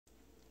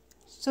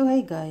So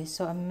hey guys,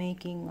 so I'm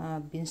making a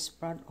bean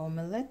sprout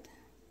omelette.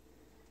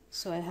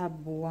 So I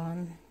have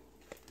one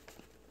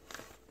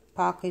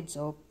package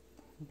of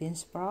bean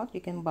sprout. You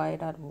can buy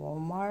it at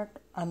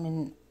Walmart. I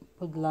mean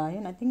Food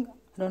Lion. I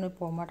don't know if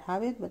Walmart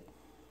have it, but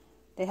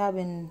they have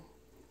in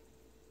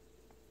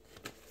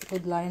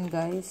Food Lion,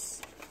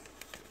 guys.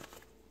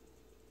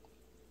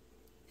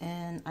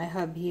 And I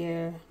have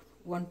here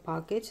one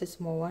package, a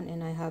small one,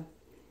 and I have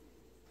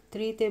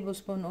 3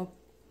 tablespoons of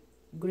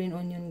green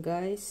onion,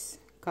 guys,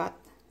 cut.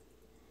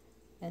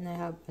 And I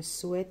have a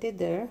sweaty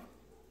there,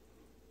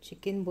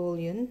 chicken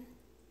bouillon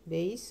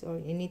base,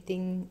 or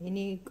anything,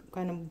 any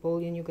kind of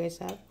bouillon you guys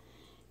have.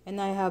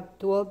 And I have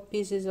 12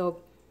 pieces of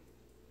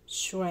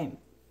shrimp.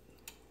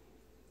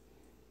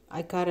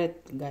 I cut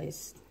it,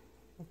 guys.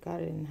 I cut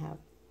it in half.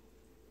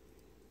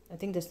 I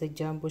think that's the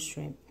jumbo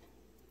shrimp.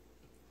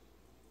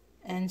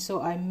 And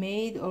so I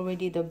made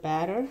already the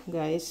batter,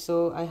 guys.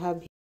 So I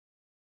have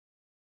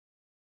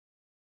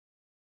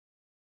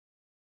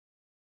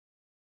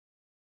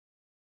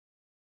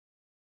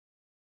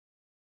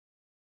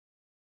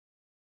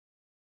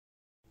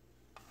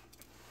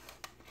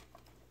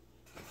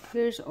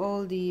here's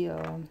all the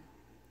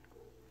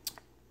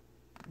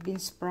bean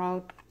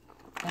sprout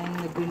and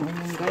the green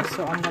onion, guys.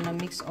 So I'm gonna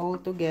mix all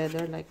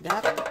together like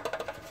that,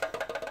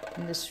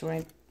 and the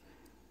shrimp.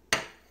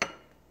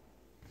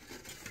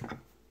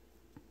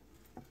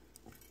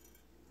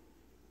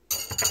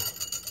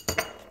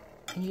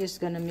 And you're just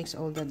gonna mix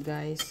all that,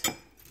 guys,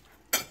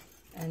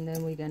 and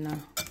then we're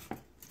gonna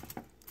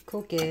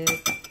cook it.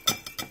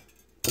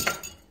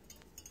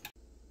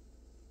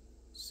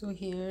 So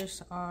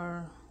here's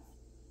our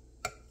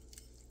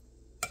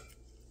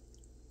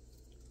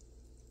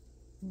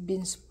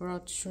bean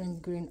sprout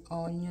shrimp green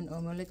onion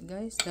omelette,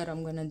 guys, that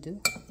I'm gonna do.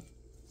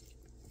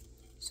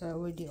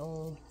 So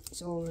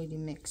it's already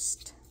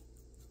mixed.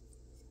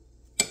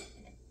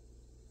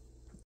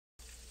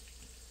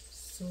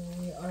 So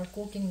we are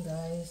cooking,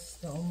 guys,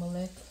 the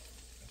omelette,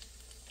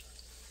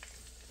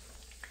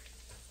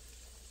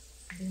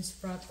 bean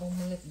sprout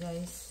omelette,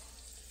 guys.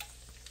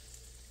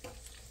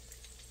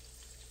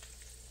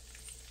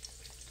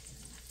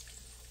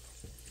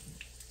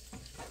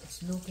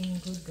 It's looking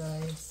good,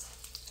 guys.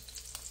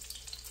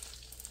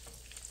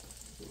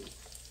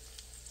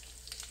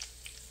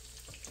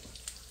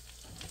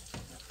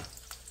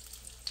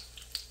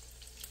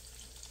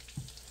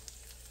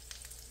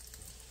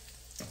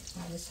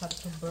 I just have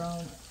to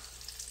brown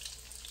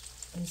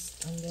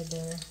under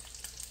there.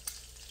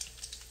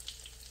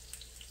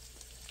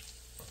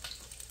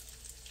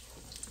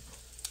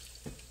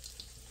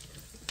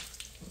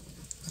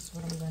 That's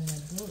what I'm gonna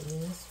do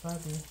is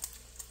probably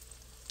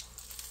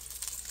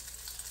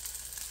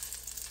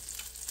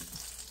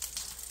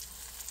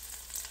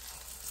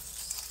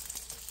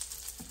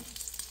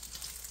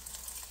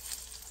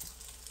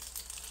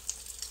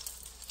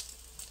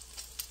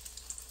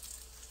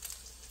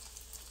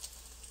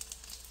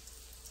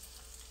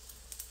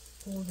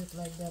hold it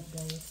like that,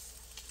 guys.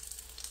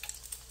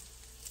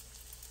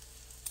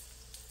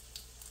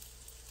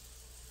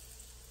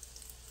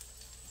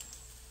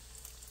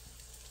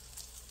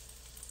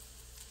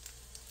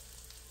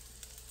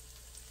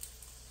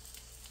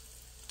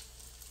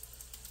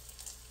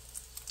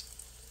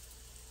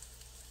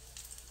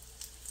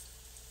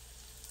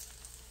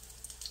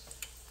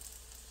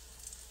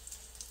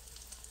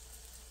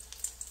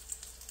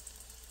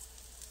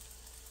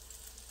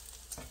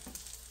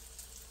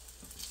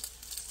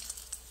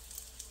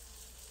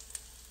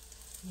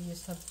 You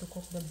just have to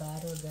cook the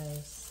batter,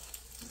 guys.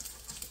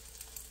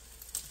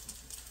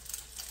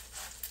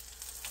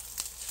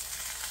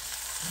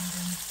 And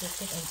then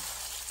cook it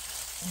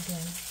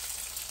again.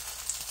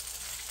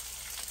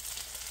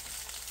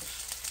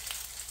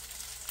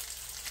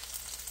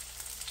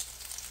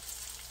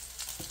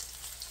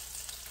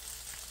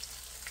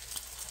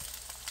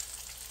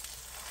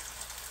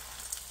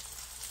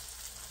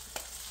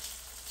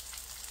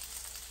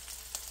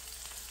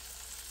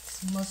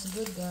 Smells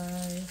good,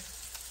 guys.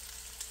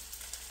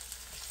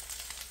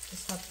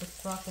 Just have to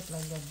crack it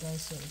like that,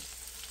 guys, so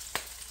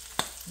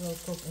it will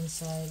cook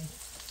inside.